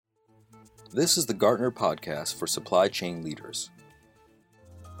This is the Gartner podcast for supply chain leaders.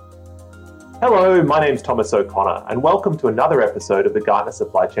 Hello, my name's Thomas O'Connor, and welcome to another episode of the Gartner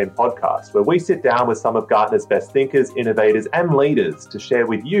Supply Chain Podcast, where we sit down with some of Gartner's best thinkers, innovators, and leaders to share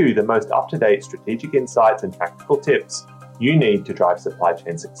with you the most up-to-date strategic insights and tactical tips you need to drive supply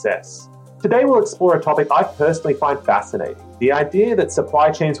chain success. Today, we'll explore a topic I personally find fascinating: the idea that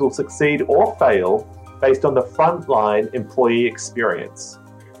supply chains will succeed or fail based on the frontline employee experience.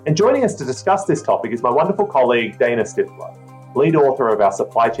 And joining us to discuss this topic is my wonderful colleague, Dana Stiffler, lead author of our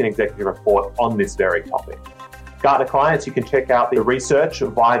Supply Chain Executive Report on this very topic. Gartner clients, you can check out the research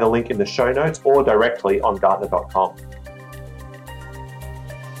via the link in the show notes or directly on Gartner.com.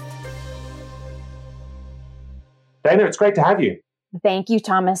 Dana, it's great to have you. Thank you,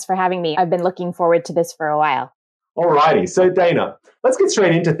 Thomas, for having me. I've been looking forward to this for a while. Alrighty, so Dana, let's get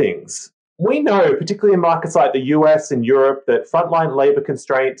straight into things. We know, particularly in markets like the US and Europe, that frontline labor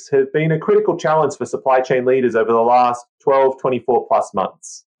constraints have been a critical challenge for supply chain leaders over the last 12, 24 plus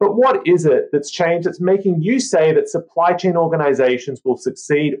months. But what is it that's changed that's making you say that supply chain organizations will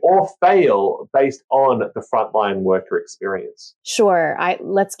succeed or fail based on the frontline worker experience? Sure,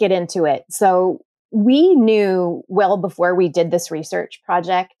 let's get into it. So we knew well before we did this research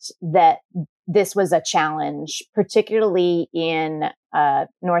project that this was a challenge, particularly in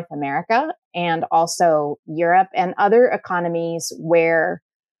North America and also Europe and other economies where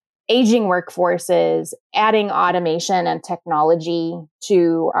aging workforces, adding automation and technology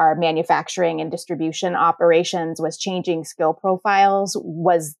to our manufacturing and distribution operations was changing skill profiles,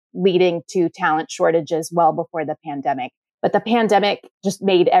 was leading to talent shortages well before the pandemic. But the pandemic just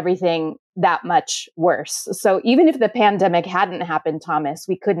made everything that much worse. So even if the pandemic hadn't happened, Thomas,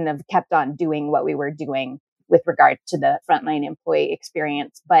 we couldn't have kept on doing what we were doing with regard to the frontline employee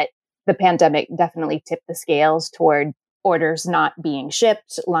experience. But the pandemic definitely tipped the scales toward orders not being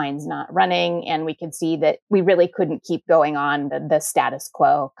shipped, lines not running. And we could see that we really couldn't keep going on the status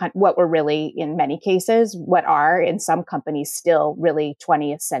quo, what were really, in many cases, what are in some companies still really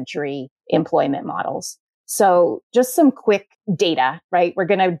 20th century employment models. So just some quick data, right? We're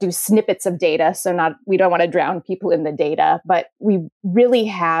going to do snippets of data. So we don't want to drown people in the data, but we really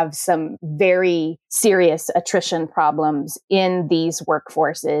have some very serious attrition problems in these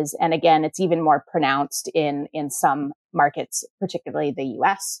workforces. And again, it's even more pronounced in some markets, particularly the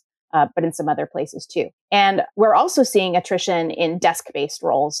US. But in some other places too. And we're also seeing attrition in desk-based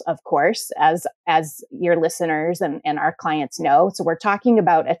roles, of course, as your listeners and our clients know. So we're talking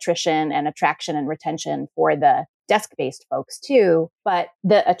about attrition and attraction and retention for the desk-based folks too. But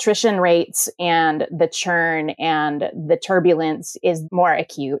the attrition rates and the churn and the turbulence is more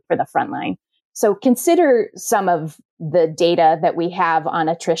acute for the frontline. So consider some of the data that we have on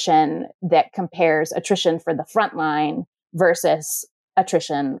attrition that compares attrition for the frontline versus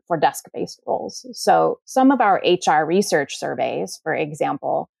attrition for desk-based roles. So some of our HR research surveys, for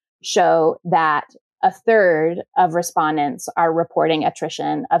example, show that a third of respondents are reporting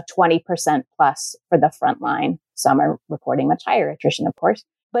attrition of 20% plus for the frontline. Some are reporting much higher attrition, of course,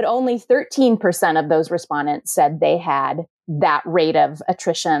 but only 13% of those respondents said they had that rate of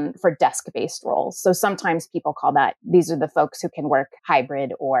attrition for desk-based roles. So sometimes people call that, these are the folks who can work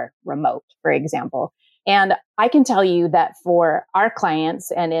hybrid or remote, for example. And I can tell you that for our clients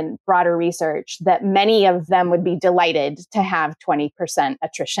and in broader research, that many of them would be delighted to have 20%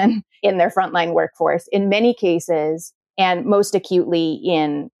 attrition in their frontline workforce. In many cases, and most acutely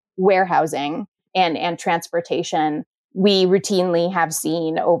in warehousing and transportation, we routinely have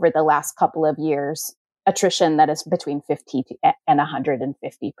seen over the last couple of years attrition that is between 50 and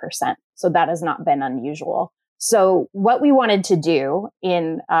 150%. So that has not been unusual. So what we wanted to do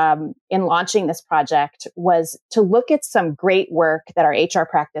in launching this project was to look at some great work that our HR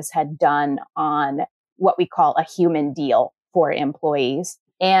practice had done on what we call a human deal for employees.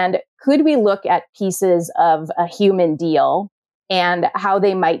 And could we look at pieces of a human deal and how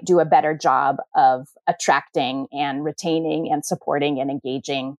they might do a better job of attracting and retaining and supporting and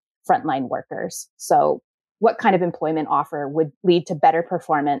engaging frontline workers? So what kind of employment offer would lead to better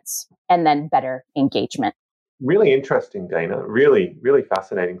performance and then better engagement? Really interesting, Dana. Really, really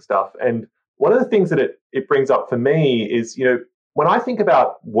fascinating stuff. And one of the things that it brings up for me is, when I think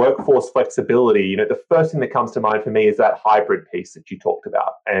about workforce flexibility, the first thing that comes to mind for me is that hybrid piece that you talked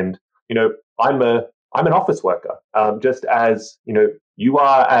about. And, I'm an office worker, just as, you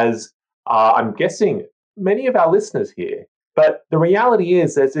are, as I'm guessing many of our listeners here. But the reality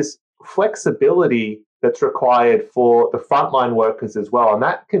is there's this flexibility that's required for the frontline workers as well. And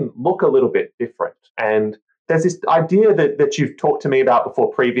that can look a little bit different. And there's this idea that you've talked to me about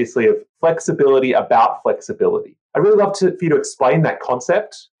before previously of flexibility about flexibility. I'd really love for you to explain that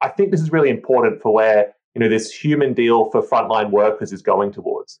concept. I think this is really important for where, this human deal for frontline workers is going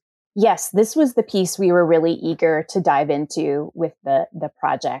towards. Yes, this was the piece we were really eager to dive into with the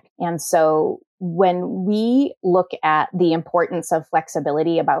project. And so when we look at the importance of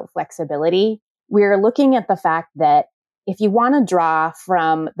flexibility, we're looking at the fact that if you want to draw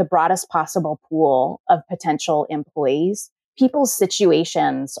from the broadest possible pool of potential employees, people's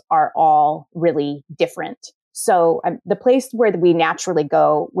situations are all really different. So the place where we naturally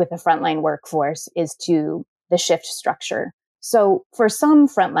go with the frontline workforce is to the shift structure. So for some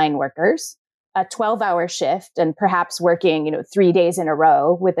frontline workers, a 12-hour shift and perhaps working, 3 days in a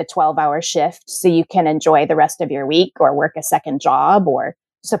row with a 12-hour shift so you can enjoy the rest of your week or work a second job or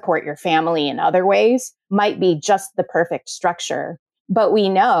support your family in other ways might be just the perfect structure. But we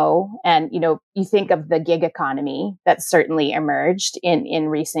know, and, you think of the gig economy that's certainly emerged in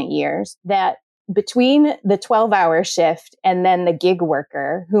recent years, that between the 12-hour shift and then the gig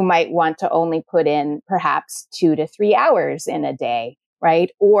worker who might want to only put in perhaps 2 to 3 hours in a day,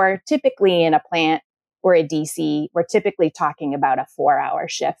 right? Or typically in a plant or a DC, we're typically talking about a 4-hour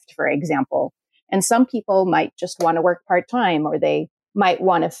shift, for example. And some people might just want to work part-time, or they might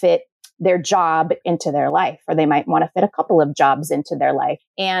want to fit their job into their life, or they might want to fit a couple of jobs into their life.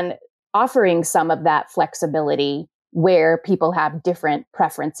 And offering some of that flexibility where people have different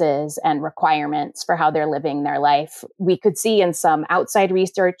preferences and requirements for how they're living their life. We could see in some outside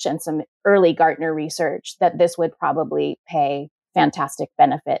research and some early Gartner research that this would probably pay fantastic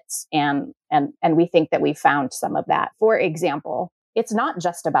benefits. And we think that we found some of that. For example, it's not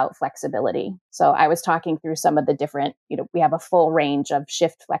just about flexibility. So I was talking through some of the different, we have a full range of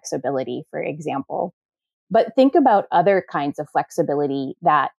shift flexibility, for example. But think about other kinds of flexibility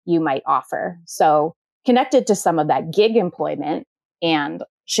that you might offer. So connected to some of that gig employment and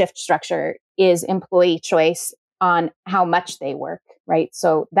shift structure is employee choice on how much they work, right?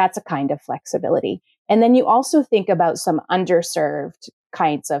 So that's a kind of flexibility. And then you also think about some underserved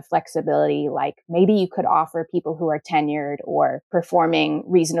kinds of flexibility, like maybe you could offer people who are tenured or performing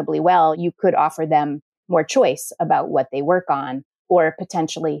reasonably well, you could offer them more choice about what they work on or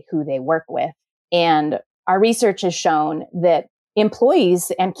potentially who they work with. And our research has shown that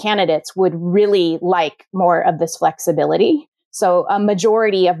employees and candidates would really like more of this flexibility. So a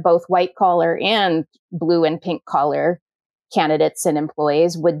majority of both white collar and blue and pink collar candidates and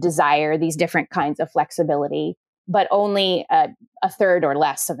employees would desire these different kinds of flexibility, but only a third or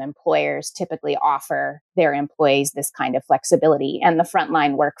less of employers typically offer their employees this kind of flexibility. And the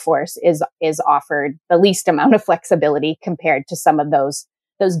frontline workforce is offered the least amount of flexibility compared to some of those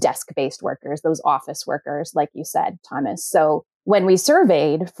desk-based workers, those office workers, like you said, Thomas. So when we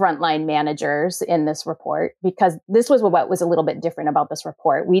surveyed frontline managers in this report, because this was what was a little bit different about this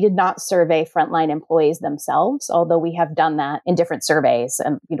report, we did not survey frontline employees themselves, although we have done that in different surveys.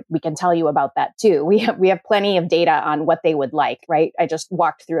 And we can tell you about that too. We have plenty of data on what they would like, right? I just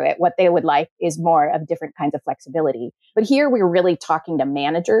walked through it. What they would like is more of different kinds of flexibility. But here we were really talking to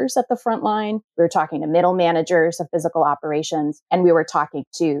managers at the front line. We were talking to middle managers of physical operations, and we were talking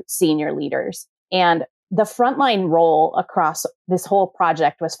to senior leaders. And the frontline role across this whole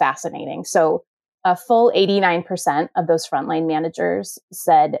project was fascinating. So a full 89% of those frontline managers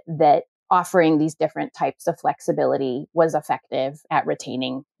said that offering these different types of flexibility was effective at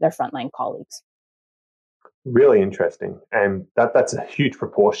retaining their frontline colleagues. Really interesting. And that's a huge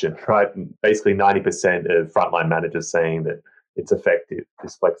proportion, right? Basically 90% of frontline managers saying that it's effective,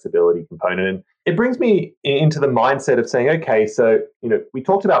 this flexibility component. And it brings me into the mindset of saying, okay, so, we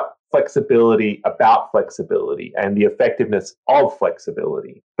talked about flexibility and the effectiveness of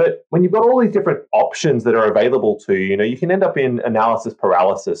flexibility. But when you've got all these different options that are available to you, you can end up in analysis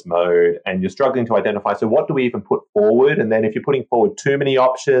paralysis mode and you're struggling to identify, so what do we even put forward? And then if you're putting forward too many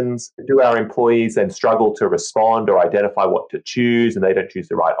options, do our employees then struggle to respond or identify what to choose and they don't choose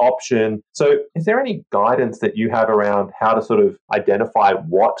the right option? So is there any guidance that you have around how to sort of identify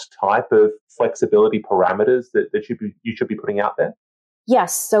what type of flexibility parameters that you should be putting out there?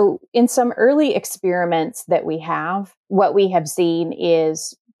 Yes. So in some early experiments that we have, what we have seen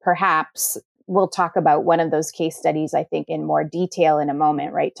is perhaps we'll talk about one of those case studies, I think, in more detail in a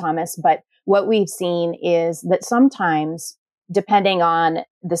moment, right, Thomas? But what we've seen is that sometimes, depending on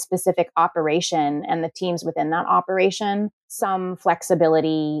the specific operation and the teams within that operation, some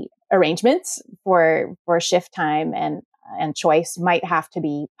flexibility arrangements for shift time and choice might have to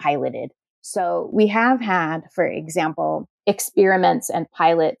be piloted. So we have had, for example, experiments and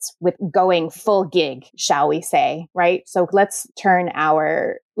pilots with going full gig, shall we say, right? So let's turn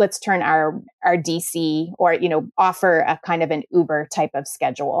our DC or, offer a kind of an Uber type of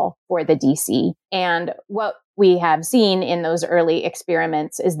schedule for the DC. And what we have seen in those early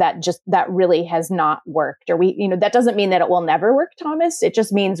experiments is that really has not worked. Or that doesn't mean that it will never work, Thomas. It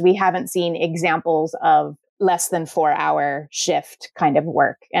just means we haven't seen examples of less than 4-hour shift kind of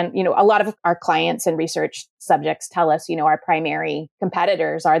work. And, a lot of our clients and research subjects tell us, our primary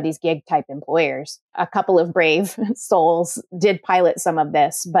competitors are these gig type employers. A couple of brave souls did pilot some of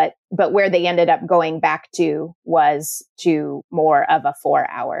this, but where they ended up going back to was to more of a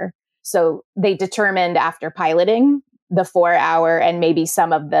 4-hour. So they determined after piloting the 4-hour and maybe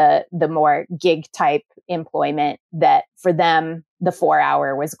some of the more gig type employment that for them, the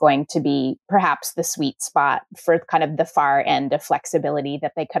 4-hour was going to be perhaps the sweet spot for kind of the far end of flexibility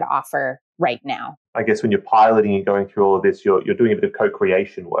that they could offer right now. I guess when you're piloting and going through all of this, you're doing a bit of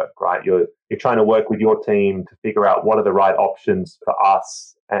co-creation work, right? You're trying to work with your team to figure out what are the right options for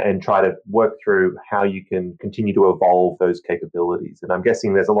us and try to work through how you can continue to evolve those capabilities. And I'm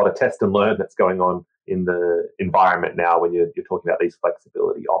guessing there's a lot of test and learn that's going on in the environment now when you're talking about these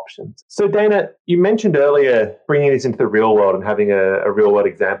flexibility options. So Dana, you mentioned earlier bringing this into the real world and having a real world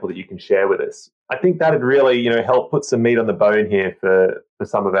example that you can share with us. I think that'd really, help put some meat on the bone here for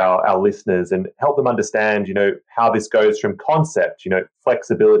some of our listeners and help them understand, how this goes from concept,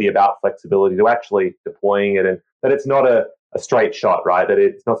 flexibility about flexibility to actually deploying it, and that it's not a straight shot, right? That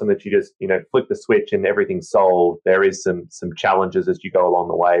it's not something that you just, flick the switch and everything's solved. There is some challenges as you go along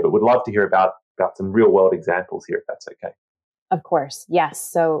the way, but would love to hear about some real world examples here, if that's okay. Of course. Yes.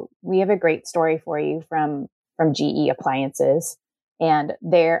 So we have a great story for you from GE Appliances, and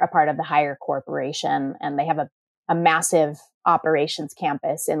they're a part of the Hire Corporation, and they have a massive operations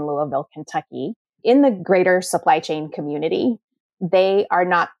campus in Louisville, Kentucky. In the greater supply chain community, they are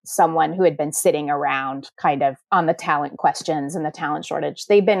not someone who had been sitting around kind of on the talent questions and the talent shortage.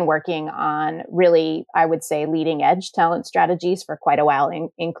 They've been working on really, I would say, leading edge talent strategies for quite a while,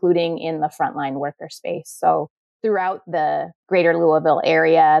 including in the frontline worker space. So throughout the greater Louisville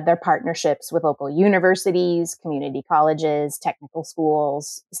area, their partnerships with local universities, community colleges, technical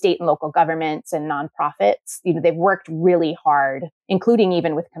schools, state and local governments, and nonprofits, they've worked really hard, including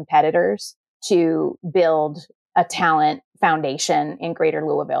even with competitors, to build a talent foundation in greater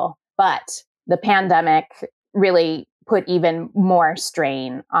Louisville. But the pandemic really put even more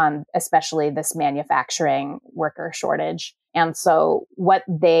strain on especially this manufacturing worker shortage. And so what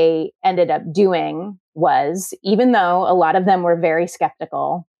they ended up doing was, even though a lot of them were very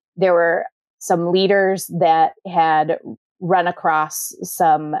skeptical, there were some leaders that had run across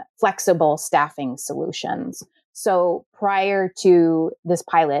some flexible staffing solutions. So prior to this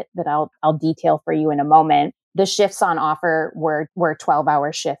pilot that I'll detail for you in a moment, the shifts on offer were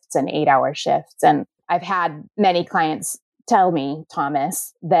 12-hour shifts and 8-hour shifts. And I've had many clients tell me,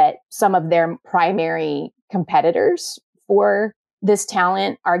 Thomas, that some of their primary competitors for this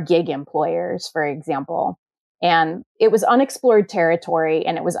talent are gig employers, for example. And it was unexplored territory,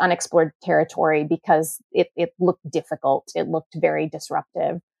 and it was unexplored territory because it looked difficult. It looked very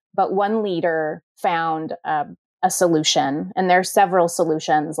disruptive. But one leader found a solution, and there are several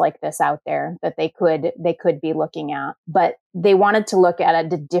solutions like this out there that they could be looking at, but they wanted to look at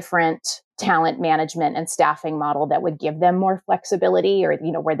a different talent management and staffing model that would give them more flexibility, or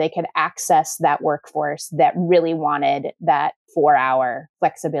where they could access that workforce that really wanted that 4-hour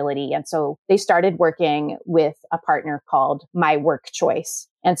flexibility. And so they started working with a partner called My Work Choice.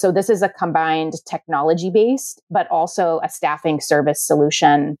 And so this is a combined technology-based, but also a staffing service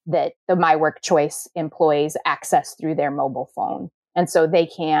solution that the My Work Choice employees access through their mobile phone. And so they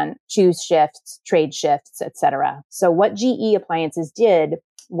can choose shifts, trade shifts, et cetera. So what GE Appliances did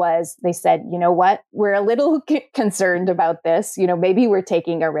was they said, you know what, we're a little concerned about this. Maybe we're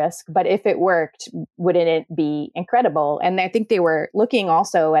taking a risk, but if it worked, wouldn't it be incredible? And I think they were looking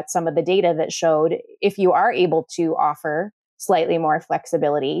also at some of the data that showed if you are able to offer slightly more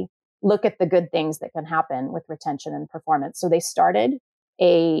flexibility, look at the good things that can happen with retention and performance. So they started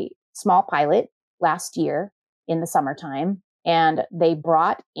a small pilot last year in the summertime, and they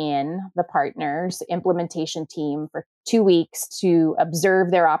brought in the partners implementation team for 2 weeks to observe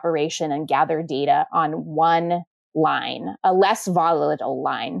their operation and gather data on one line, a less volatile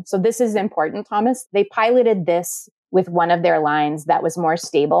line. So this is important, Thomas. They piloted this with one of their lines that was more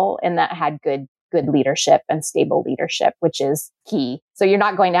stable and that had good leadership and stable leadership, which is key. So you're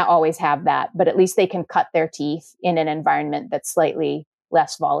not going to always have that, but at least they can cut their teeth in an environment that's slightly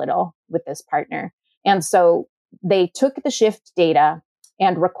less volatile with this partner. And so they took the shift data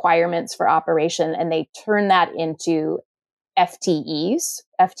and requirements for operation, and they turned that into FTE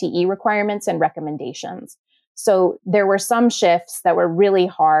requirements and recommendations. So there were some shifts that were really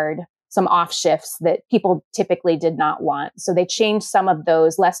hard some off shifts that people typically did not want. So they changed some of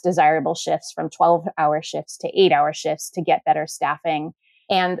those less desirable shifts from 12-hour shifts to 8-hour shifts to get better staffing.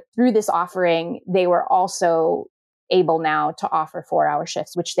 And through this offering, they were also able now to offer 4-hour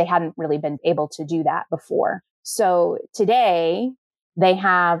shifts, which they hadn't really been able to do that before. So today they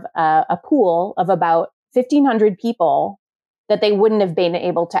have a pool of about 1,500 people that they wouldn't have been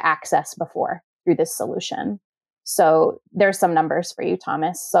able to access before through this solution. So there's some numbers for you,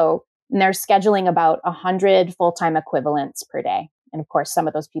 Thomas. So they're scheduling about 100 full-time equivalents per day. And of course, some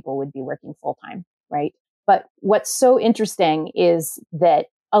of those people would be working full-time, right? But what's so interesting is that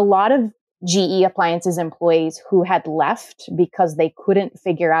a lot of GE Appliances employees who had left because they couldn't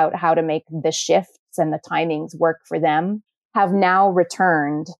figure out how to make the shifts and the timings work for them have now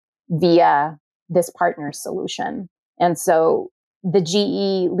returned via this partner solution. And so the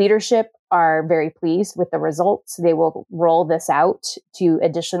GE leadership are very pleased with the results. They will roll this out to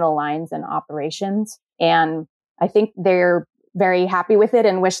additional lines and operations. And I think they're very happy with it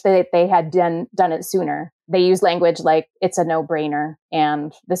and wish that they had done it sooner. They use language like it's a no-brainer.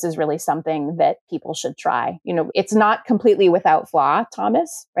 And this is really something that people should try. You know, it's not completely without flaw,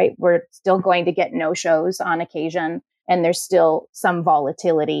 Thomas, right? We're still going to get no-shows on occasion, and there's still some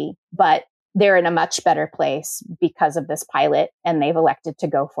volatility, but they're in a much better place because of this pilot, and they've elected to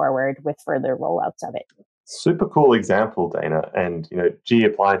go forward with further rollouts of it. Super cool example, Dana. And, GE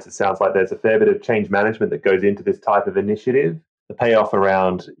Appliances sounds like there's a fair bit of change management that goes into this type of initiative. The payoff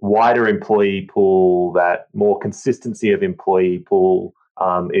around wider employee pool, that more consistency of employee pool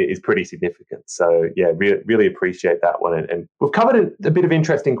is pretty significant. So, yeah, really appreciate that one. And we've covered a bit of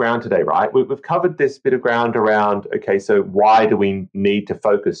interesting ground today, right? We've covered this bit of ground around, okay, so why do we need to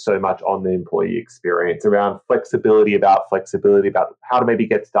focus so much on the employee experience, around flexibility, about how to maybe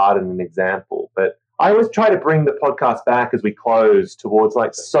get started, an example. But I always try to bring the podcast back as we close towards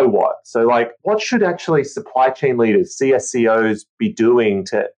so what? So what should actually supply chain leaders, CSCOs, be doing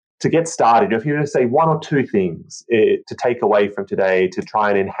to get started? If you were to say one or two things to take away from today to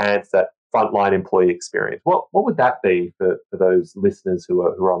try and enhance that frontline employee experience, what would that be for those listeners who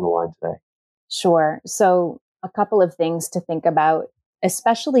are on the line today? Sure. So a couple of things to think about,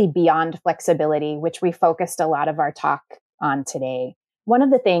 especially beyond flexibility, which we focused a lot of our talk on today. One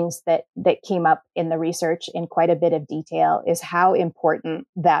of the things that came up in the research in quite a bit of detail is how important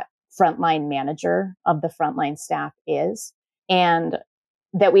that frontline manager of the frontline staff is, and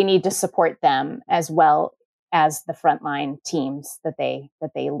that we need to support them as well as the frontline teams that they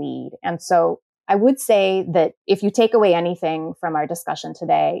lead. And so I would say that if you take away anything from our discussion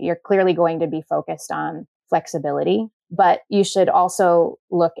today, you're clearly going to be focused on flexibility, but you should also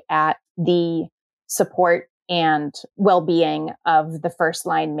look at the support and well-being of the first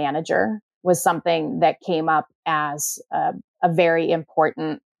line manager was something that came up as a very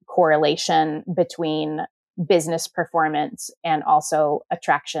important correlation between business performance and also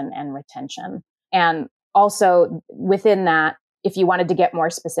attraction and retention. And also within that, if you wanted to get more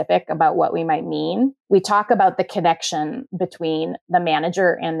specific about what we might mean, we talk about the connection between the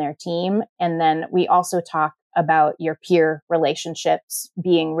manager and their team. And then we also talk about your peer relationships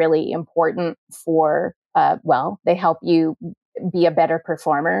being really important for they help you be a better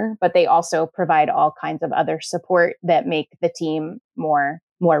performer, but they also provide all kinds of other support that make the team more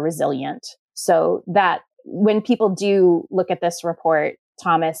resilient. So that when people do look at this report,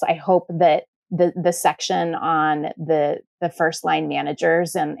 Thomas, I hope that the section on the first line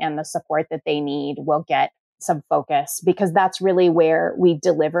managers and the support that they need will get some focus, because that's really where we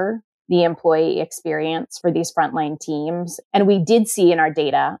deliver the employee experience for these frontline teams. And we did see in our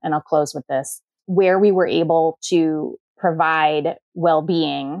data, and I'll close with this, where we were able to provide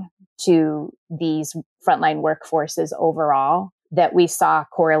well-being to these frontline workforces overall, that we saw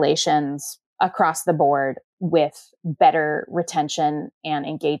correlations across the board with better retention and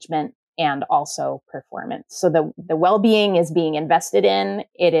engagement and also performance. So the well-being is being invested in,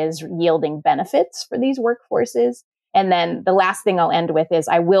 it is yielding benefits for these workforces. And then the last thing I'll end with is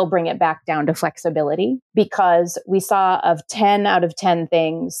I will bring it back down to flexibility, because we saw of 10 out of 10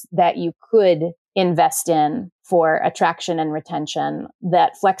 things that you could invest in for attraction and retention,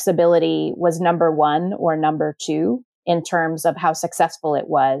 that flexibility was number one or number two in terms of how successful it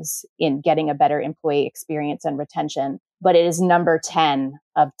was in getting a better employee experience and retention. But it is number 10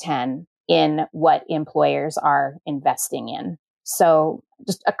 of 10 in what employers are investing in. So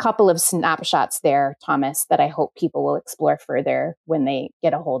just a couple of snapshots there, Thomas, that I hope people will explore further when they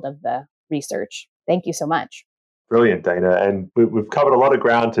get a hold of the research. Thank you so much. Brilliant, Dana. And we've covered a lot of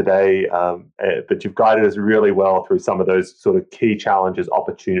ground today, but you've guided us really well through some of those sort of key challenges,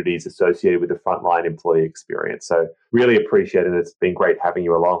 opportunities associated with the frontline employee experience. So really appreciate it. It's been great having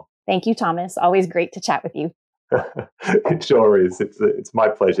you along. Thank you, Thomas. Always great to chat with you. It sure is. It's my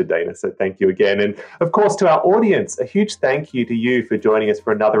pleasure, Dana. So thank you again. And of course, to our audience, a huge thank you to you for joining us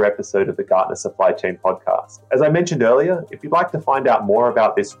for another episode of the Gartner Supply Chain Podcast. As I mentioned earlier, if you'd like to find out more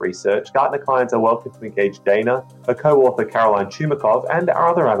about this research, Gartner clients are welcome to engage Dana, her co-author Caroline Chumakov, and our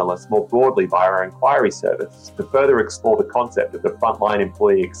other analysts more broadly via our inquiry service to further explore the concept of the Frontline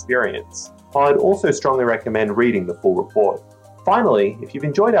Employee Experience. I'd also strongly recommend reading the full report. Finally, if you've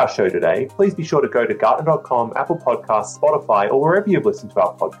enjoyed our show today, please be sure to go to Gartner.com, Apple Podcasts, Spotify, or wherever you've listened to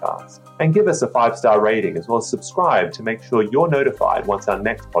our podcast, and give us a 5-star rating as well as subscribe to make sure you're notified once our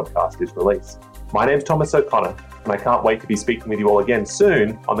next podcast is released. My name's Thomas O'Connor, and I can't wait to be speaking with you all again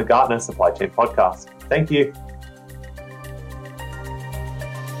soon on the Gartner Supply Chain Podcast. Thank you.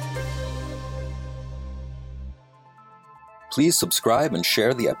 Please subscribe and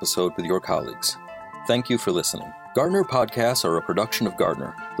share the episode with your colleagues. Thank you for listening. Gartner podcasts are a production of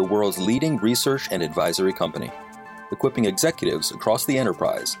Gartner, the world's leading research and advisory company, equipping executives across the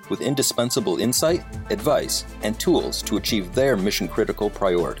enterprise with indispensable insight, advice, and tools to achieve their mission-critical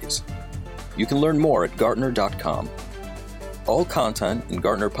priorities. You can learn more at Gartner.com. All content in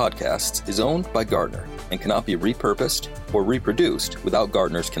Gartner podcasts is owned by Gartner and cannot be repurposed or reproduced without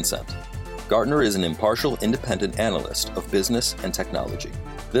Gartner's consent. Gartner is an impartial, independent analyst of business and technology.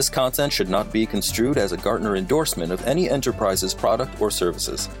 This content should not be construed as a Gartner endorsement of any enterprise's product or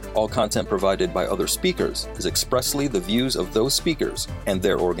services. All content provided by other speakers is expressly the views of those speakers and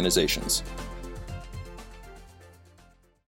their organizations.